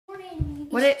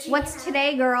What's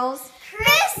today, girls?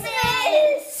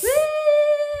 Christmas! Woo!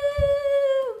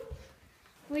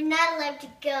 We're not allowed to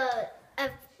go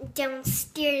up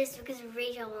downstairs because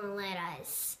Rachel won't let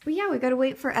us. Well, yeah, we gotta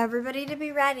wait for everybody to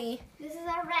be ready. This is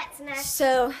our rat's nest.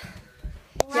 So,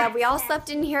 yeah, we all slept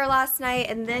in here last night,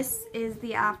 and this is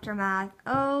the aftermath.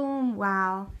 Oh,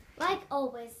 wow. Like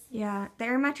always. Yeah, the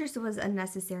air mattress was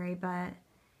unnecessary, but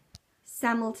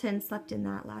Samilton slept in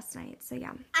that last night, so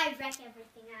yeah. I wreck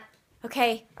everything up.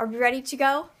 Okay, are we ready to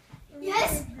go?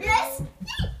 Yes, yes.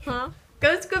 Huh?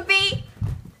 Go, Scoopy!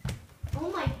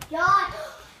 Oh my God.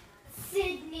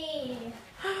 Sydney.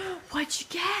 What'd you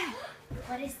get?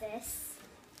 What is this?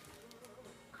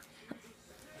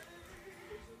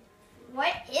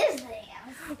 What is this?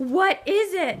 What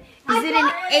is it? Is it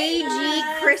an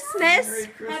AG Christmas?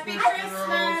 Happy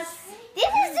Christmas! This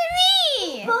is to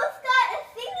me. Both got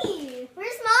a thingy.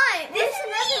 Where's mine? This is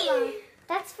another one.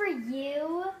 That's for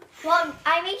you. Well,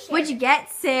 I make sure. What'd you get,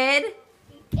 Sid?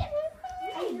 I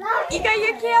love You got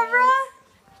your camera?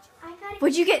 I got it.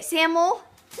 What'd you get, Samuel?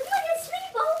 Someone can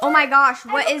sleep over. Oh my gosh,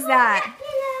 what is that?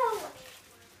 Pillow.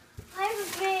 I have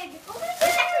a big. Oh my God,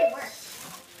 this actually works.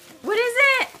 What is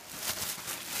it?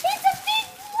 It's a big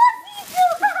fluffy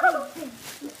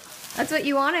pillow. That's what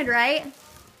you wanted, right?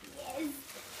 Yes.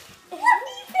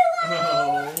 Fluffy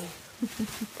pillow.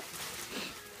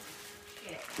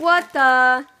 What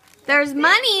the? There's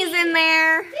monies in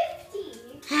there.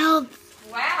 50. Help.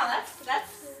 Wow,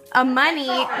 that's A money.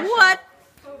 What?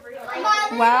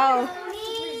 My Wow. little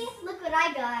pony. Look what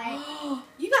I got.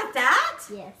 you got that?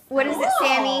 Yes. What is it,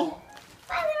 Sammy?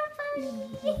 My little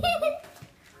pony.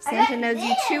 Santa knows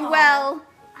you too well.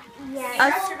 Yeah.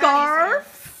 A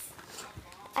scarf?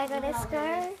 I got a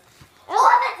scarf.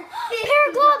 Oh, that's a pair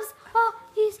of gloves. Oh,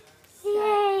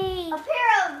 yay. A pair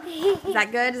of. Is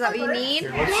that good? Is that what you need?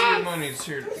 Here, let's see your monies.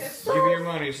 Here, give me your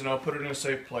monies, and I'll put it in a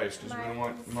safe place because we don't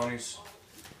want monies.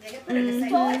 I got candy.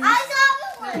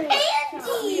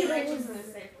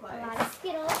 A lot of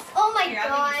Skittles. Oh my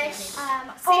gosh.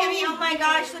 Sammy, oh my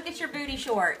gosh, look at your booty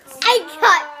shorts. I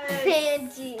got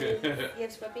candy. You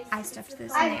have Swifties? I stuffed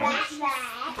this I in got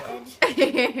that.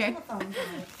 there.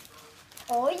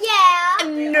 Oh yeah.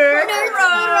 Nerd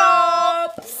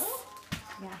drops.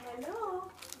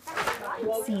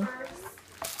 Let's see.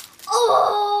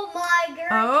 Oh my girl.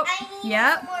 Oh, I need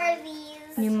yep. more of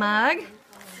these. New mug.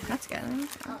 That's good. Can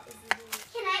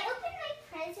I open my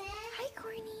present? Hi,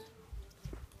 Courtney.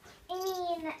 I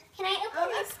mean, can I Oh,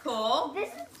 open that's cool.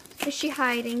 this? Is she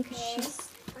hiding? Cause she's.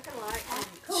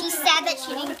 She's sad that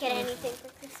she didn't get anything for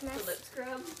The Christmas. lip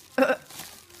scrub.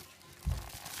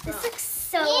 This looks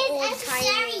so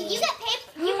old-timey. You get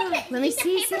paper. You get Let me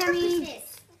see, paper for Sammy.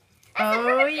 Christmas.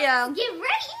 Oh yeah. Get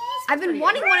ready. I've been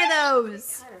wanting one of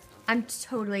those. I'm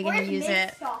totally gonna use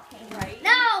it. Right?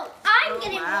 No, I'm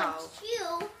getting wow. one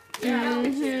too.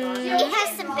 Mhm. It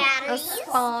has some A batteries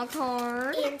spa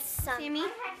card. and some. Sammy?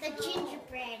 The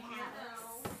gingerbread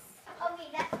house. Okay,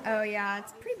 that's. Oh yeah,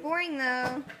 it's pretty boring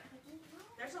though.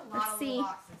 There's a lot Let's of see. little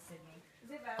boxes,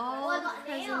 Sydney. All I the got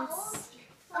presents. nails.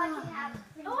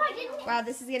 Oh, I didn't. Wow,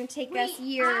 this is gonna take us Give them to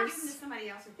years. somebody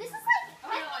else. This is like. Oh,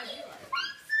 no, I do like it.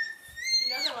 You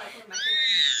know they're like one of my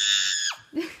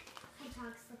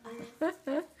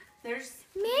favorite. There's.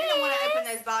 You don't want to open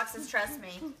those boxes, trust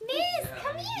me. Miss,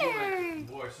 come here.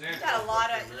 Boy, You Santa. got a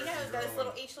lot of. You know those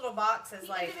little. Each little box is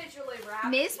like. Individually wrapped.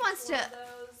 Miss wants to. Those,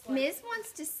 like, Miss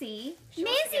wants to see. She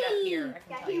wants to get up here.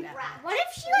 I can tell you that. What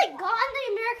if she like got on the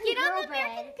American Girl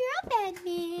bed? Girl bed,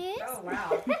 Miss. Oh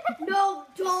wow. No,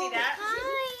 You see that?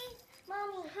 Hi.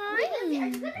 Mommy,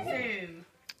 Hi. Zoom.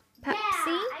 Pepsi.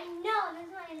 I know.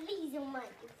 That's why I leave so much.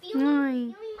 Feel Hi.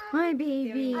 me, Hi,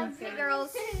 baby. Hey,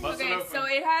 girls. Bust it Okay, open. so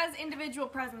it has individual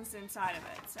presents inside of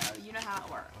it, so you know how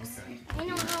it works. Okay. I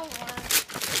know how it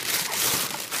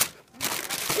works.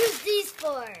 Who's these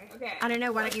for? Okay. I don't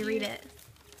know. Why don't you read it?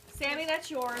 Sammy, that's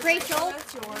yours. Rachel.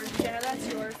 That's yours. Jenna, that's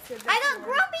yours. Sid, that's I got yours.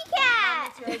 Grumpy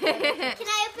Cat. Let's Can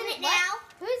I open it now?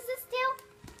 Who's this still?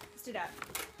 Let's do that.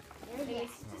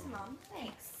 Just mom.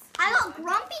 Thanks. I got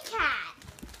Grumpy Cat.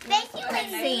 Thank you,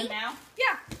 Okay, Lacey. next now.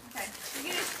 Yeah. Okay. We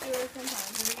can just do it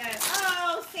sometimes. We got.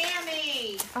 Oh,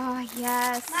 Sammy. Oh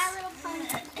yes. My little pony.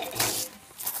 Is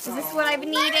this what I've My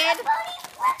needed? little pony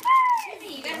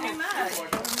flippers. You got a new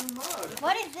mug.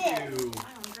 What is this? Ew. And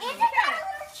I got a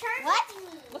little church. What?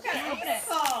 Look at it. Open it.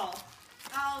 Cool.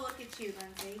 Oh, look at you,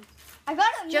 Lindsay. I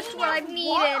got a Just mini what I've needed.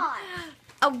 wand.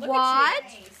 A Look what?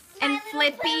 at you. and little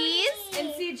flippies, pony.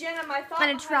 And see, Jenna, my thought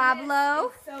and a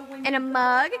Trablo, and a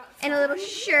mug, and a little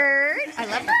shirt. I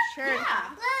love that shirt. Look.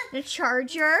 And a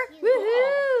charger.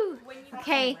 Woohoo!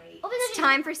 Okay, Open it's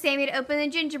time for Sammy to open the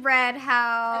gingerbread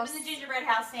house. Open the gingerbread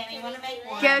house, Sammy. You want to make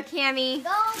one? Go, Cammy. Go.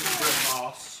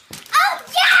 Boss. Oh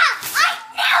yeah! I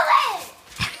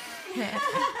knew it!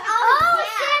 Oh,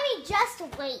 Sammy, just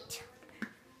wait.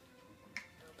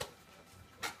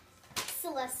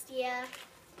 Celestia.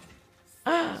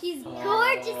 She's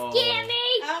gorgeous,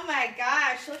 Cammy. Oh my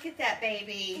gosh, look at that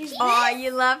baby. Aw,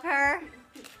 you love her?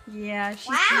 Yeah, she's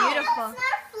beautiful. That's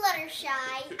not Fluttershy.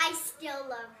 I still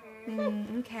love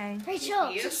her. Okay.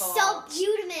 Rachel, she's beautiful. so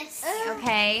beautiful.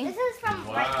 Okay. This is from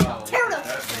Wow. Turtle.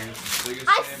 That means the biggest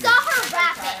I Sammy. saw her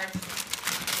wrap it.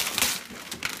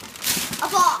 A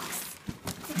box.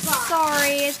 It's a box.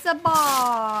 Sorry, it's a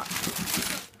box.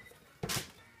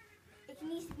 It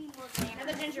needs to be more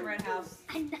Another gingerbread house.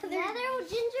 Another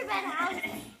gingerbread house.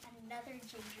 Another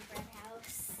gingerbread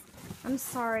house. I'm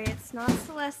sorry, it's not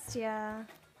Celestia.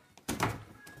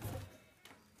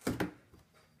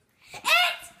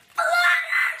 It's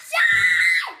Fluttershy!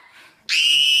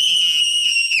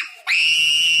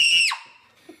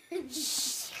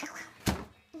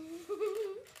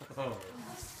 Oh.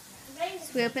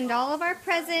 So we opened all of our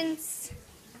presents.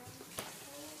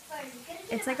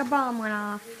 It's like a bomb went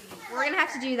off. We're gonna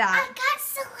have to do I that. got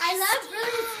Celestia. I love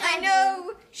Brilliant. I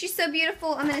know. She's so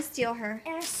beautiful. I'm gonna steal her.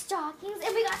 And our stockings.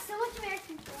 And we got so much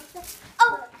American stuff.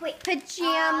 Oh, wait. Pajamas. Look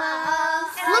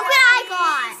what I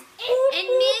got. And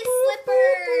Miss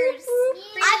slippers.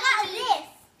 I got this.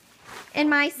 And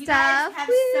my You guys stuff. have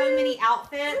so many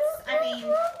outfits. I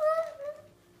mean,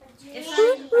 it's not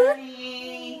even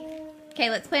funny. Okay,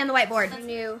 let's play on the whiteboard.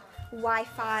 New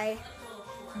Wi-Fi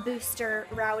booster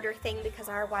router thing because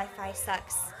our Wi-Fi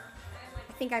sucks.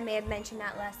 I think I may have mentioned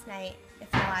that last night.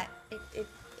 If not,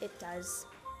 it does.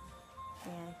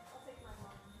 Yeah.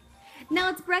 Now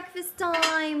it's breakfast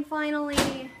time,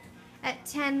 finally, at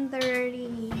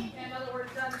 10:30. And now that we're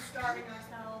done starving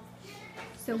ourselves.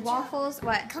 So waffles,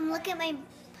 what? Come look at my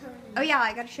pony. Oh yeah,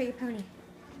 I gotta show you Pony.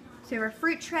 So we have our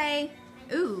fruit tray.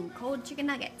 Ooh, cold chicken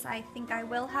nuggets. I think I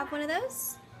will have one of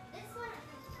those. This one.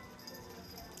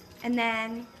 And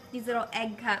then these little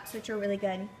egg cups, which are really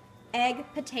good. Egg,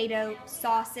 potato,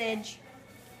 sausage,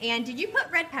 and did you put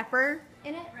red pepper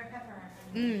in it? Red pepper.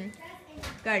 Mmm,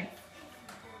 good.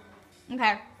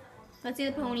 Okay, let's see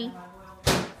the Pony.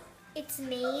 Its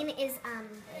mane is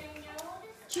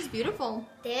She's beautiful.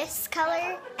 this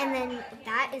color, and then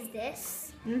that is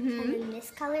this, and Mm-hmm. then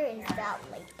this color is that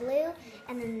light blue,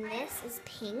 and then this is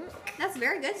pink. That's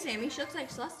very good, Sammy. She looks like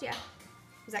Celestia.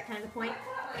 Is that kind of the point?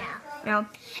 Yeah. Yeah.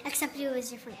 Except it was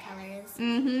different colors.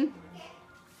 Mm-hmm.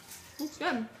 It's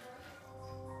good.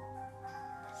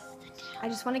 I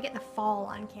just want to get the fall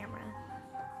on camera.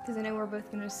 Because I know we're both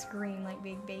going to scream like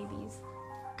big babies.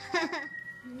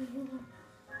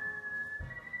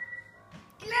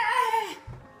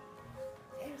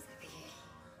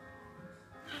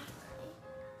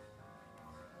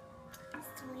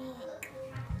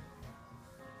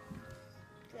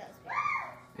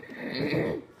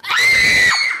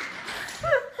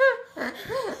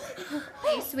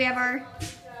 Okay, so we have our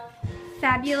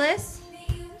fabulous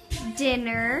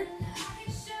dinner.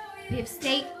 We have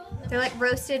steak. They're like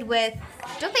roasted with,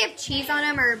 don't they have cheese on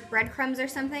them or breadcrumbs or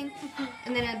something?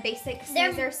 And then a basic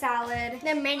They're- Caesar salad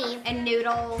They're mini. and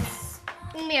noodles.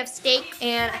 And we have steak,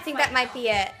 and I think that might be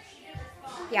it.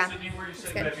 Yeah. Sydney, where you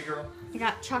sit, good. baby girl? I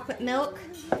got chocolate milk.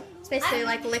 It's basically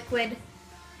like liquid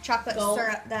chocolate Gold.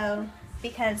 syrup though,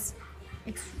 because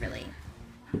it's really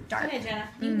dark. Okay, Jenna,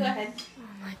 you can go ahead.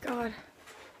 Oh my god.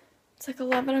 It's like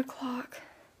 11 o'clock.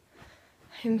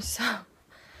 I'm so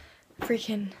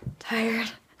freaking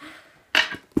tired.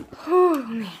 Oh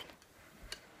man.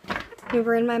 We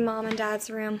were in my mom and dad's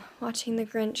room watching The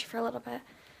Grinch for a little bit,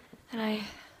 and I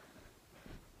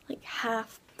like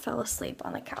half fell asleep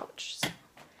on the couch. So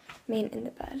I mean in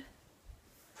the bed.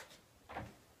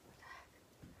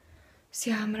 So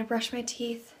yeah, I'm gonna brush my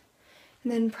teeth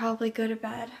and then probably go to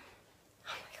bed.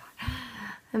 Oh my god.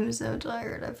 I'm so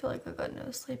tired. I feel like I got no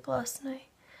sleep last night.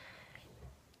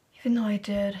 Even though I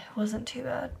did, it wasn't too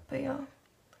bad, but yeah.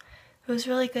 It was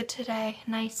really good today.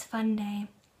 Nice, fun day.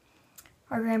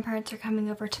 Our grandparents are coming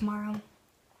over tomorrow.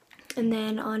 And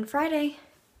then on Friday,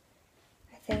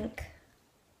 I think,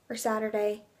 or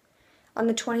Saturday, on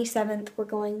the 27th, we're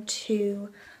going to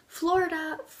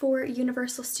Florida for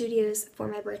Universal Studios for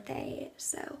my birthday.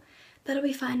 So that'll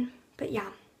be fun. But yeah,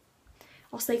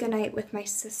 I'll say goodnight with my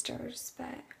sisters.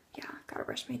 But yeah, gotta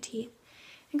brush my teeth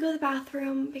and go to the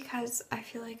bathroom because I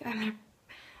feel like I'm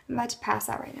I'm about to pass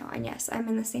out right now. And yes, I'm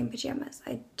in the same pajamas.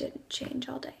 I didn't change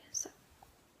all day, so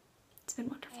it's been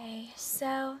wonderful. Okay,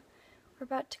 so we're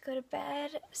about to go to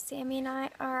bed. Sammy and I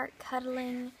are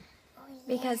cuddling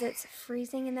because it's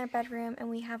freezing in their bedroom, and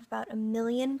we have about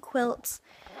 1,000,000 quilts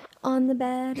on the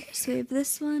bed. So we have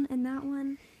this one and that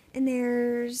one, and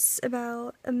there's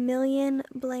about 1,000,000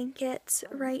 blankets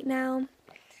right now.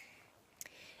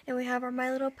 And we have our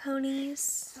My Little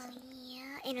Ponies. Oh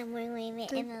yeah, and I'm wearing my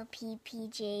MLP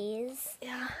PJs.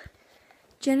 Yeah.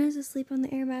 Jenna's asleep on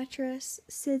the air mattress.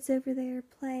 Sid's over there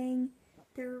playing.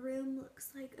 Their room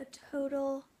looks like a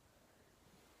total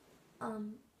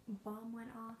bomb went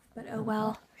off, but oh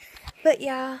well. But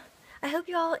yeah, I hope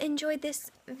you all enjoyed this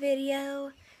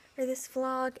video or this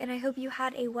vlog, and I hope you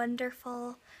had a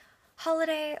wonderful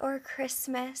holiday or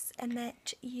Christmas and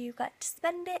that you got to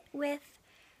spend it with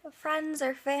friends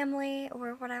or family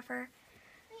or whatever.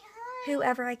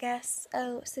 Whoever, I guess.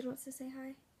 Oh, Sid wants to say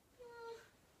hi.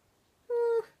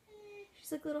 Oh,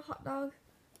 she's like a little hot dog.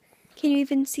 Can you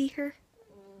even see her?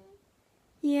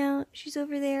 Yeah, she's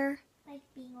over there. Like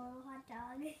being a little hot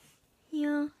dog.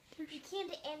 Yeah. You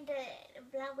can't end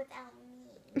the vlog without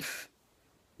me.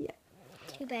 Yeah.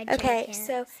 Too bad. Okay, Jenna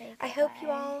so can't say I hope you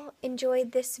goodbye. all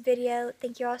enjoyed this video.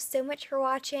 Thank you all so much for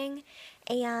watching,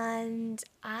 and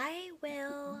I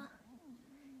will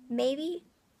maybe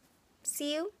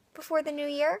see you before the new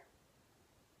year.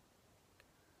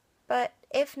 But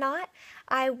if not,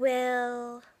 I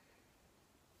will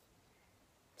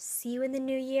see you in the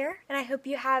new year, and I hope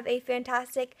you have a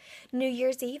fantastic New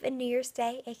Year's Eve and New Year's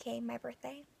Day, aka my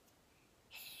birthday.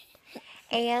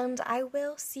 And I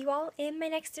will see you all in my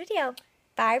next video.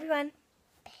 Bye, everyone.